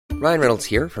Ryan Reynolds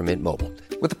here from Mint Mobile.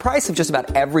 With the price of just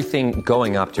about everything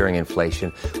going up during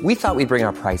inflation, we thought we'd bring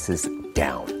our prices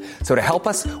down. So to help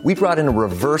us, we brought in a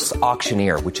reverse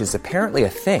auctioneer, which is apparently a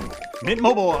thing. Mint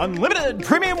Mobile Unlimited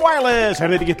Premium Wireless. How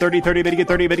to get 30, 30, bit to get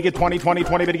 30, bit to get 20, 20,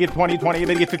 20, bit to get 20, 20,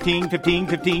 bit to get 15, 15,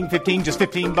 15, 15, just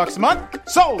 $15 a month?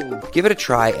 Sold! Give it a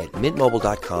try at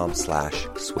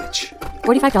mintmobile.com/switch.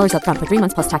 $45 up front for 3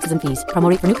 months plus taxes and fees. Promo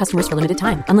rate for new customers for limited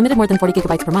time. Unlimited more than 40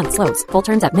 gigabytes per month. Slows full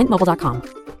terms at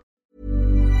mintmobile.com.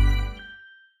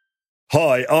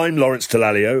 Hi, I'm Lawrence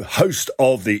Dallaglio, host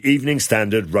of the Evening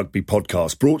Standard Rugby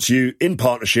Podcast, brought to you in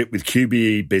partnership with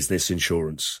QBE Business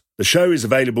Insurance. The show is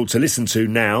available to listen to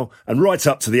now and right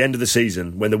up to the end of the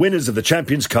season, when the winners of the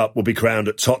Champions Cup will be crowned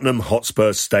at Tottenham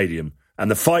Hotspur Stadium,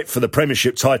 and the fight for the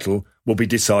Premiership title will be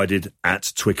decided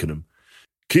at Twickenham.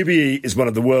 QBE is one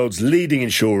of the world's leading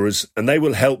insurers, and they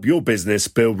will help your business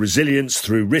build resilience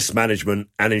through risk management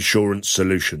and insurance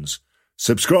solutions.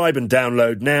 Subscribe and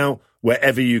download now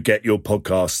wherever you get your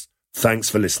podcasts. Thanks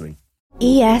for listening.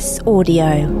 ES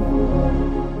Audio.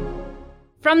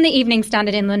 From the Evening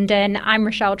Standard in London, I'm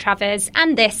Rochelle Travers,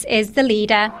 and this is The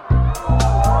Leader.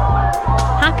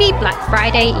 Happy Black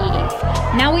Friday Eve.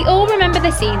 Now, we all remember the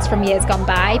scenes from years gone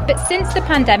by, but since the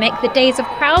pandemic, the days of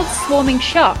crowds swarming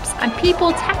shops and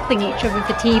people tackling each other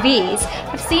for TVs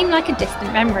have seemed like a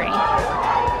distant memory.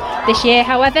 This year,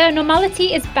 however,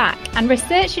 normality is back, and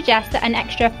research suggests that an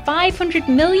extra £500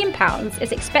 million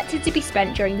is expected to be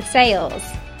spent during the sales.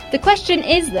 The question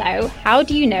is, though, how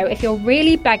do you know if you're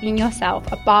really bagging yourself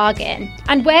a bargain?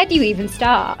 And where do you even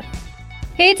start?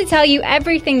 Here to tell you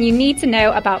everything you need to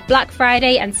know about Black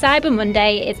Friday and Cyber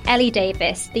Monday is Ellie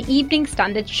Davis, the Evening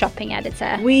Standard shopping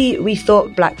editor. We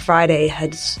thought Black Friday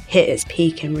had hit its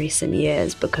peak in recent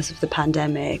years because of the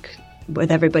pandemic.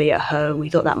 With everybody at home, we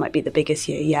thought that might be the biggest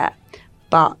year yet,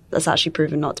 but that's actually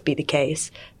proven not to be the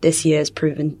case. This year has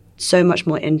proven so much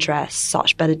more interest,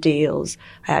 such better deals.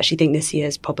 I actually think this year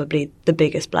is probably the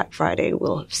biggest Black Friday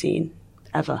we'll have seen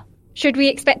ever. Should we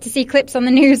expect to see clips on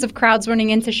the news of crowds running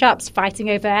into shops fighting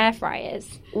over air fryers?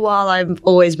 While I've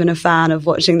always been a fan of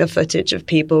watching the footage of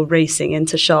people racing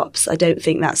into shops, I don't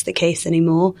think that's the case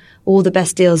anymore. All the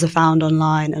best deals are found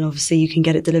online, and obviously you can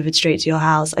get it delivered straight to your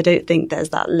house. I don't think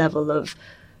there's that level of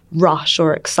rush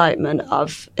or excitement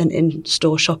of an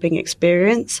in-store shopping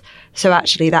experience. So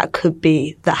actually that could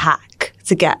be the hack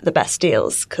to get the best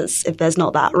deals, because if there's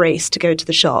not that race to go to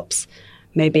the shops,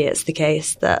 maybe it's the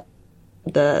case that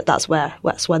that's where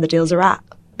the deals are at.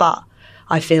 But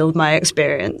I feel my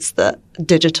experience that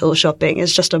digital shopping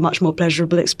is just a much more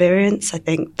pleasurable experience. I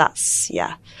think that's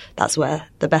where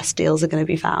the best deals are going to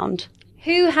be found.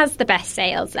 Who has the best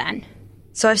sales then?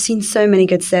 So I've seen so many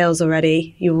good sales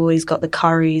already. You've always got the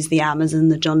Currys, the Amazon,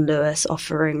 the John Lewis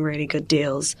offering really good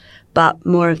deals. But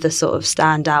more of the sort of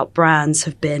standout brands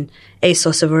have been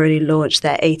ASOS have already launched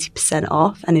their 80%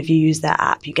 off. And if you use their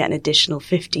app, you get an additional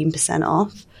 15%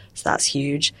 off. So that's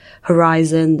huge.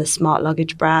 Horizon, the smart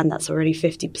luggage brand, that's already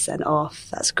 50% off.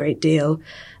 That's a great deal.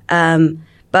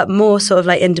 But more sort of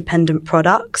like independent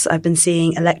products. I've been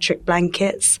seeing electric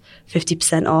blankets,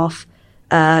 50% off,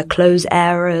 clothes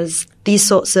errors, these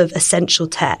sorts of essential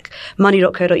tech.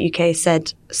 Money.co.uk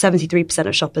said 73%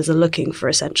 of shoppers are looking for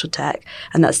essential tech,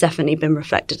 and that's definitely been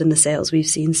reflected in the sales we've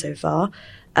seen so far.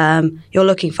 You're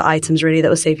looking for items really that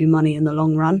will save you money in the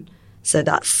long run. So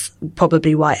that's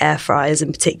probably why air fryers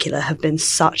in particular have been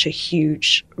such a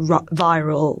huge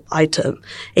viral item.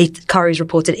 Currys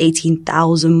reported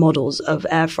 18,000 models of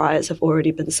air fryers have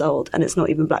already been sold, and it's not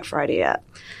even Black Friday yet.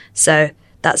 So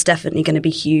that's definitely going to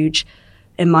be huge.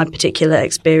 In my particular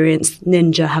experience,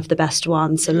 Ninja have the best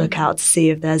one, so look out to see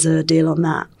if there's a deal on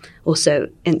that. Also,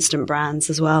 instant brands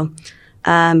as well.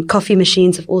 Coffee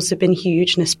machines have also been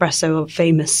huge. Nespresso are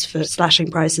famous for slashing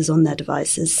prices on their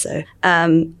devices. So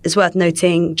it's worth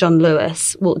noting John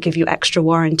Lewis will give you extra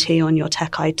warranty on your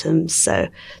tech items. So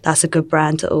that's a good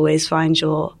brand to always find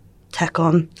your tech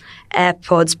on.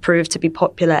 AirPods prove to be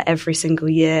popular every single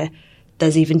year.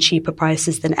 There's even cheaper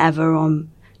prices than ever on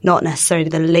not necessarily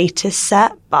the latest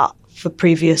set, but for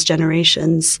previous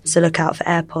generations. So look out for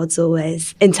AirPods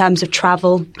always. In terms of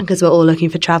travel, because we're all looking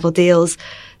for travel deals,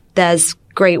 there's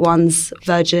great ones.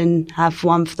 Virgin have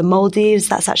one for the Maldives.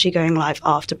 That's actually going live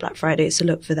after Black Friday, so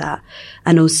look for that.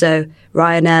 And also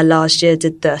Ryanair last year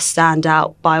did the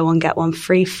standout buy one, get one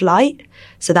free flight.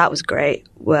 So that was great.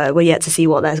 We're yet to see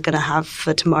what they're going to have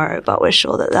for tomorrow, but we're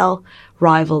sure that they'll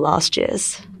rival last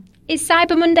year's. Is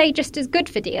Cyber Monday just as good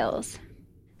for deals?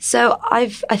 So I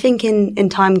think in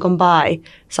time gone by,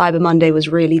 Cyber Monday was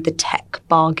really the tech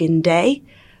bargain day.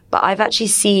 But I've actually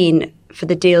seen for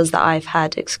the deals that I've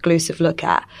had exclusive look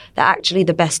at, that actually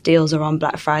the best deals are on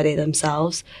Black Friday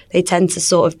themselves. They tend to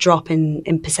sort of drop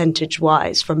in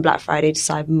percentage-wise from Black Friday to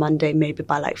Cyber Monday, maybe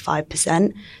by like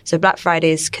 5%. So Black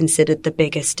Friday is considered the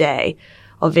biggest day.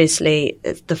 Obviously,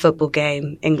 it's the football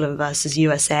game, England versus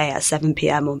USA at 7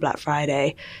 p.m. on Black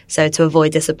Friday. So to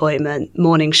avoid disappointment,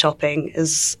 morning shopping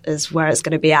is where it's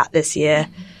going to be at this year.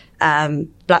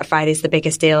 Black Friday is the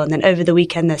biggest deal. And then over the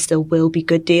weekend, there still will be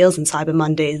good deals. And Cyber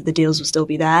Monday, the deals will still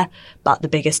be there. But the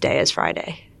biggest day is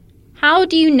Friday. How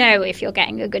do you know if you're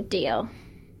getting a good deal?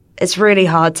 It's really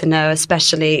hard to know,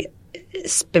 especially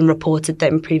it's been reported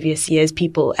that in previous years,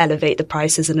 people elevate the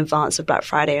prices in advance of Black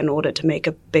Friday in order to make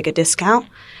a bigger discount.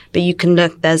 But you can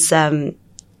look, there's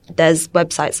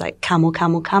websites like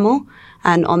Camel.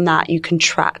 And on that, you can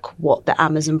track what the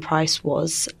Amazon price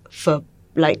was for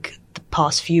like the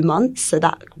past few months. So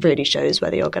that really shows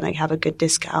whether you're going to have a good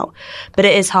discount. But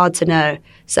it is hard to know.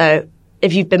 So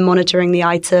if you've been monitoring the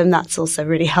item, that's also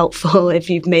really helpful. If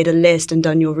you've made a list and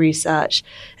done your research,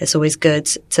 it's always good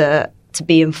to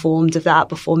be informed of that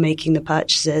before making the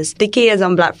purchases. The key is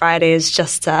on Black Friday is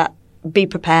just to be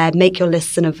prepared, make your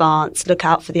lists in advance, look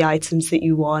out for the items that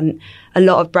you want. A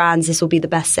lot of brands, this will be the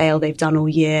best sale they've done all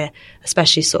year,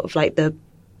 especially sort of like the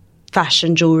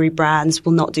fashion jewelry brands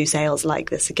will not do sales like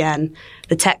this again.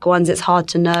 The tech ones, it's hard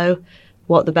to know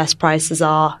what the best prices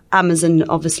are. Amazon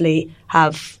obviously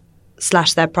have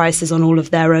slashed their prices on all of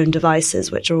their own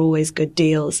devices, which are always good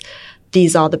deals.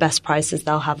 These are the best prices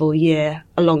they'll have all year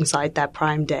alongside their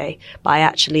Prime Day. But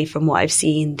actually, from what I've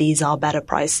seen, these are better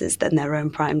prices than their own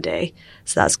Prime Day.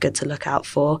 So that's good to look out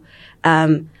for.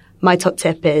 My top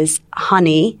tip is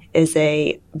Honey is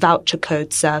a voucher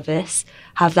code service.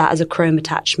 Have that as a Chrome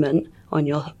attachment on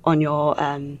your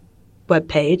web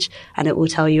page, and it will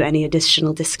tell you any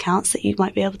additional discounts that you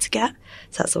might be able to get.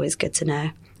 So that's always good to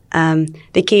know.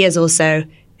 The key is also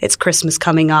it's Christmas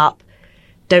coming up.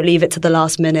 Don't leave it to the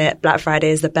last minute. Black Friday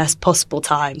is the best possible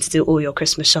time to do all your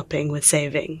Christmas shopping with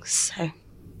savings. So.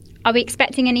 Are we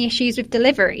expecting any issues with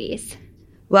deliveries?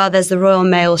 Well, there's the Royal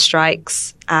Mail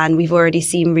strikes, and we've already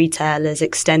seen retailers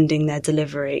extending their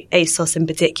delivery. ASOS in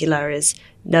particular is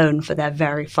known for their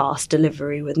very fast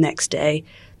delivery with next day.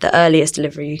 The earliest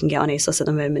delivery you can get on ASOS at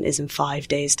the moment is in 5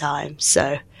 days' time.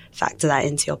 So factor that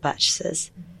into your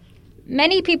purchases.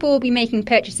 Many people will be making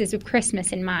purchases with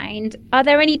Christmas in mind. Are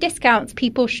there any discounts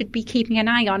people should be keeping an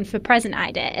eye on for present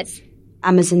ideas?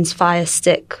 Amazon's Fire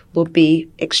Stick will be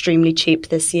extremely cheap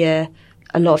this year.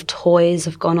 A lot of toys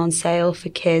have gone on sale for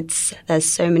kids. There's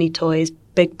so many toys,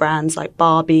 big brands like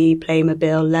Barbie,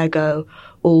 Playmobil, Lego,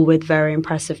 all with very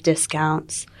impressive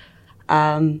discounts.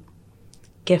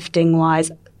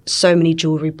 Gifting-wise, so many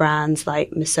jewelry brands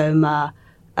like Missoma,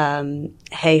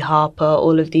 Hey Harper,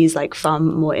 all of these like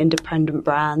fun, more independent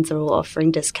brands are all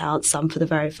offering discounts, some for the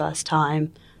very first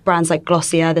time. Brands like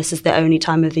Glossier, this is the only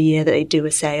time of the year that they do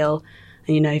a sale.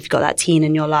 And, you know, if you've got that teen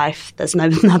in your life, there's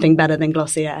nothing better than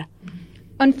Glossier.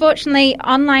 Unfortunately,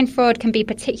 online fraud can be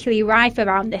particularly rife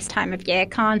around this time of year,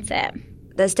 can't it?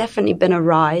 There's definitely been a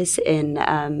rise in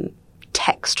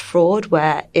text fraud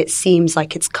where it seems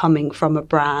like it's coming from a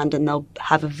brand and they'll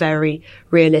have a very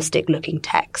realistic looking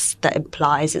text that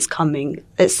implies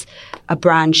it's a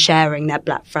brand sharing their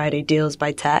Black Friday deals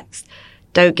by text.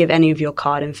 Don't give any of your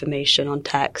card information on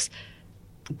text.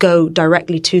 Go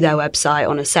directly to their website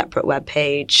on a separate web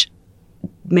page.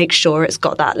 Make sure it's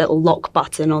got that little lock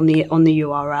button on the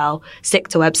URL. Stick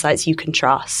to websites you can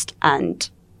trust and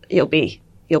you'll be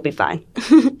fine.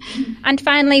 And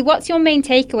finally, what's your main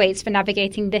takeaways for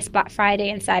navigating this Black Friday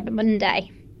and Cyber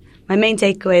Monday? My main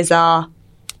takeaways are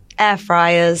air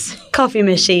fryers, coffee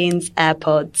machines,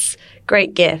 AirPods,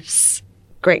 great gifts,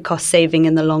 great cost saving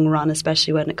in the long run,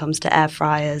 especially when it comes to air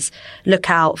fryers. Look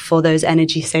out for those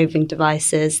energy saving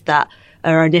devices that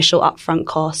are initial upfront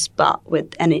costs, but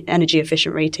with energy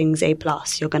efficient ratings A+,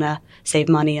 you're going to save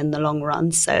money in the long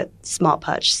run. So smart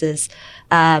purchases.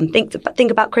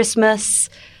 Think about Christmas.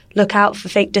 Look out for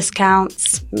fake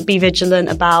discounts. Be vigilant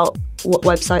about what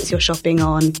websites you're shopping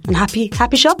on. And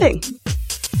happy shopping.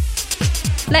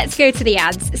 Let's go to the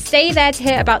ads. Stay there to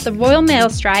hear about the Royal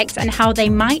Mail strikes and how they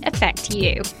might affect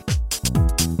you.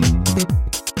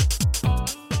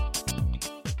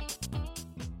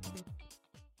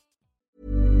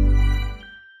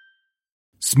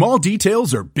 Small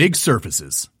details are big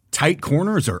surfaces. Tight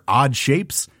corners are odd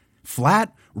shapes.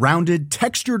 Flat, rounded,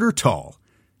 textured, or tall.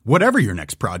 Whatever your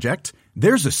next project,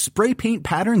 there's a spray paint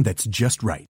pattern that's just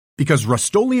right. Because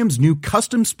Rust-Oleum's new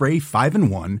Custom Spray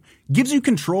 5-in-1 gives you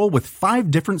control with 5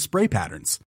 different spray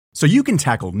patterns. So you can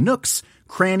tackle nooks,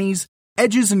 crannies,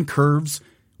 edges, and curves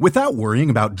without worrying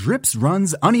about drips,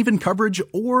 runs, uneven coverage,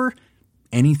 or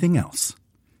anything else.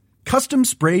 Custom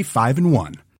Spray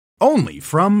 5-in-1. Only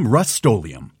from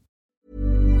Rust-Oleum.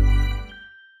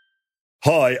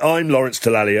 Hi, I'm Lawrence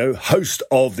Dallaglio, host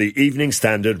of the Evening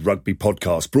Standard Rugby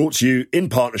Podcast, brought to you in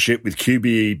partnership with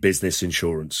QBE Business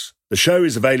Insurance. The show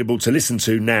is available to listen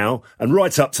to now and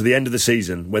right up to the end of the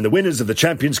season, when the winners of the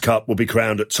Champions Cup will be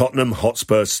crowned at Tottenham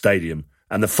Hotspur Stadium,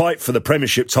 and the fight for the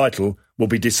Premiership title will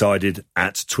be decided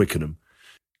at Twickenham.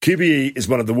 QBE is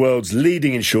one of the world's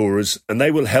leading insurers, and they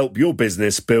will help your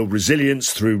business build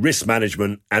resilience through risk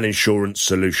management and insurance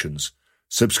solutions.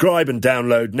 Subscribe and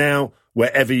download now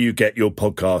wherever you get your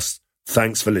podcasts.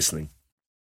 Thanks for listening.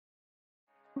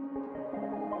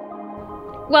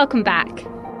 Welcome back.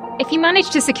 If you manage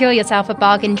to secure yourself a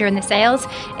bargain during the sales,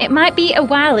 it might be a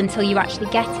while until you actually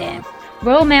get it.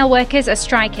 Royal Mail workers are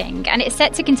striking, and it's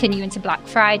set to continue into Black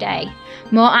Friday.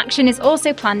 More action is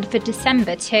also planned for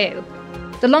December too.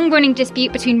 The long-running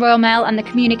dispute between Royal Mail and the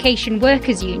Communication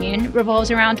Workers Union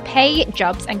revolves around pay,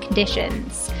 jobs and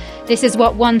conditions. This is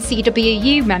what one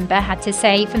CWU member had to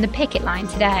say from the picket line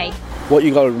today. What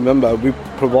you got to remember, we've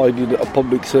provided a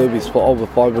public service for over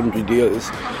 500 years,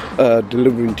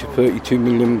 delivering to 32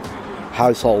 million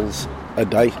households a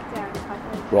day,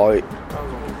 right?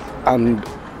 And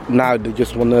now they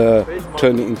just want to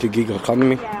turn it into gig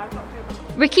economy.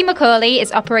 Ricky McCauley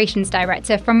is Operations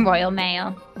Director from Royal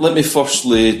Mail. Let me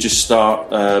firstly just start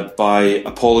by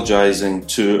apologising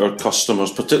to our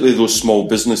customers, particularly those small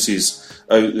businesses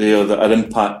out there that are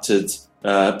impacted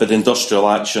by the industrial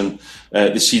action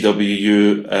the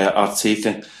CWU are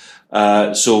taking.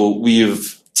 So we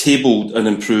have tabled an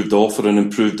improved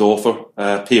offer,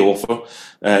 pay offer,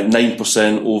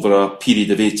 9% over a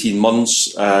period of 18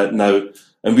 months now.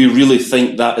 And we really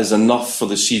think that is enough for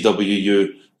the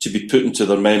CWU to be putting to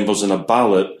their members in a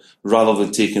ballot rather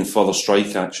than taking further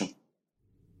strike action.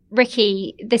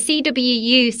 Ricky, the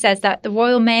CWU says that the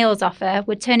Royal Mail's offer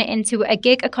would turn it into a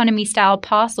gig economy style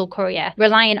parcel courier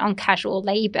reliant on casual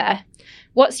labour.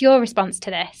 What's your response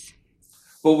to this?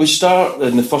 Well, we start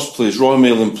in the first place. Royal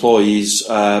Mail employees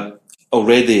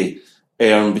already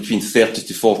earn between 30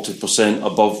 to 40%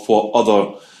 above what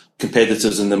other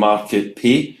competitors in the market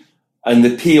pay. And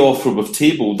the pay offer we've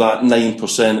tabled, that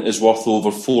 9%, is worth over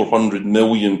 £400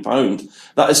 million.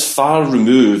 That is far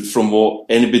removed from what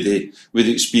anybody would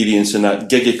experience in that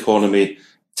gig economy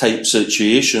type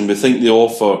situation. We think the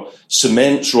offer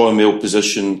cements Royal Mail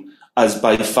position as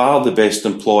by far the best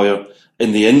employer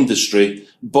in the industry,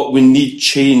 but we need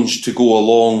change to go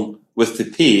along with the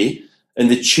pay.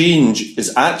 And the change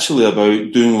is actually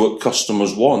about doing what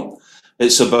customers want.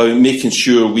 It's about making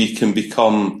sure we can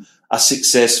become a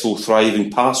successful, thriving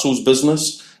parcels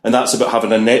business. And that's about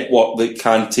having a network that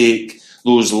can take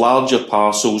those larger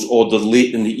parcels ordered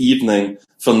late in the evening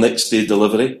for next day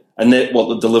delivery. A network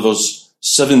that delivers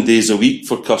 7 days a week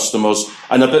for customers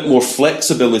and a bit more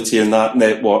flexibility in that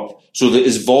network so that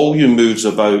as volume moves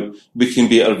about, we can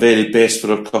be at our very best for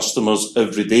our customers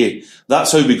every day.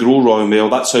 That's how we grow Royal Mail.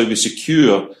 That's how we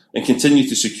secure and continue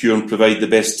to secure and provide the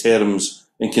best terms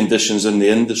and conditions in the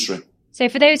industry. So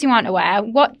for those who aren't aware,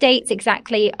 what dates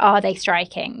exactly are they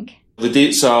striking? The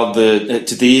dates are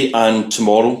today and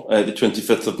tomorrow, the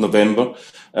 25th of November.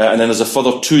 And then there's a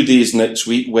further 2 days next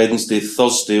week, Wednesday,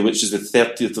 Thursday, which is the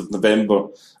 30th of November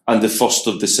and the 1st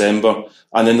of December.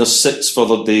 And then there's 6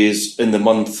 further days in the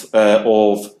month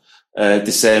of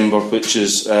December, which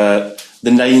is the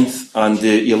 9th and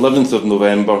the 11th of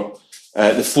November.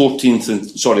 The 14th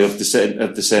of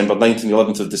December, 9th and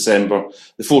 11th of December,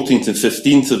 the 14th and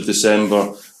 15th of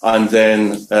December, and then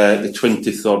the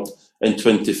 23rd and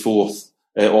 24th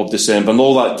of December. And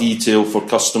all that detail for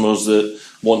customers that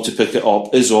want to pick it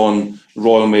up is on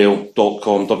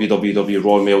royalmail.com,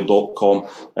 www.royalmail.com.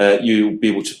 You'll be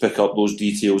able to pick up those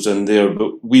details in there.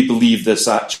 But we believe this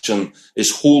action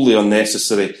is wholly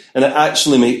unnecessary, and it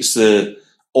actually makes the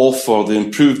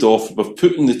improved offer we've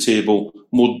put on the table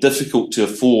more difficult to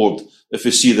afford if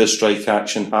we see this strike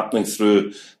action happening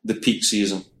through the peak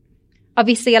season.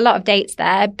 Obviously a lot of dates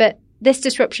there, but this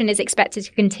disruption is expected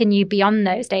to continue beyond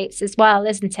those dates as well,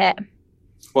 isn't it?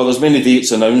 Well, there's many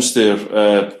dates announced there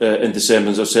in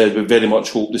December. As I said, we very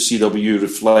much hope the CWU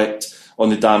reflect on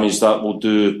the damage that will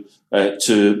do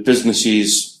to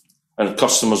businesses and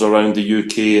customers around the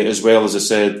UK, as well as I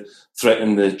said,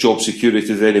 threaten the job security of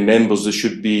the very members they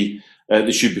should be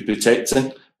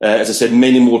protecting. As I said,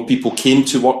 many more people came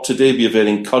to work today. We are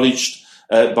very encouraged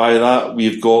by that.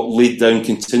 We've got laid down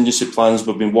contingency plans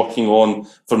we've been working on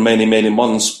for many, many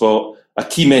months. But a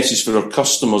key message for our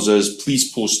customers is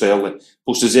please post early.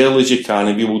 Post as early as you can,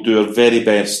 and we will do our very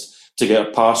best to get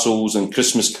our parcels and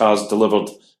Christmas cards delivered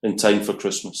in time for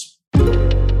Christmas.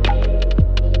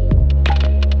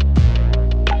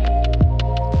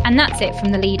 And that's it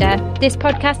from The Leader. This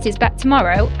podcast is back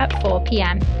tomorrow at 4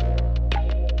 p.m.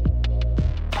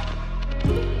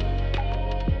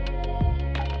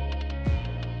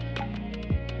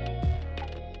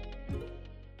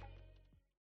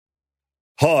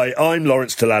 Hi, I'm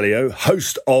Lawrence Dallaglio,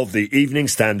 host of the Evening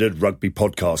Standard Rugby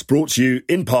Podcast, brought to you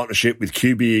in partnership with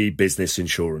QBE Business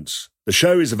Insurance. The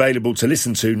show is available to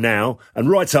listen to now and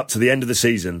right up to the end of the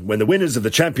season, when the winners of the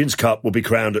Champions Cup will be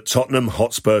crowned at Tottenham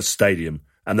Hotspur Stadium,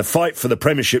 and the fight for the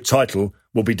Premiership title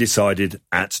will be decided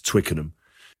at Twickenham.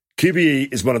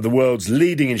 QBE is one of the world's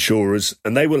leading insurers,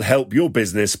 and they will help your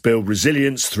business build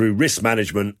resilience through risk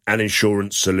management and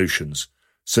insurance solutions.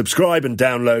 Subscribe and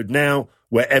download now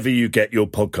wherever you get your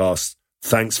podcasts.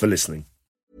 Thanks for listening.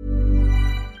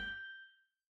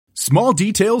 Small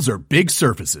details are big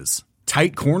surfaces.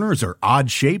 Tight corners are odd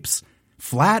shapes.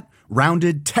 Flat,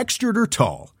 rounded, textured, or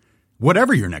tall.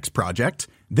 Whatever your next project,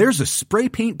 there's a spray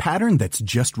paint pattern that's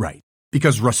just right.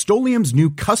 Because Rust-Oleum's new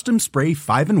Custom Spray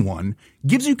 5-in-1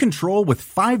 gives you control with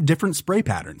 5 different spray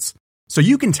patterns. So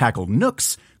you can tackle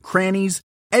nooks, crannies,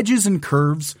 edges, and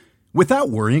curves without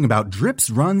worrying about drips,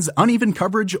 runs, uneven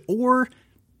coverage, or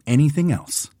anything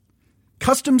else.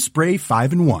 Custom Spray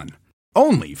 5-in-1.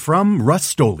 Only from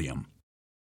Rust-Oleum.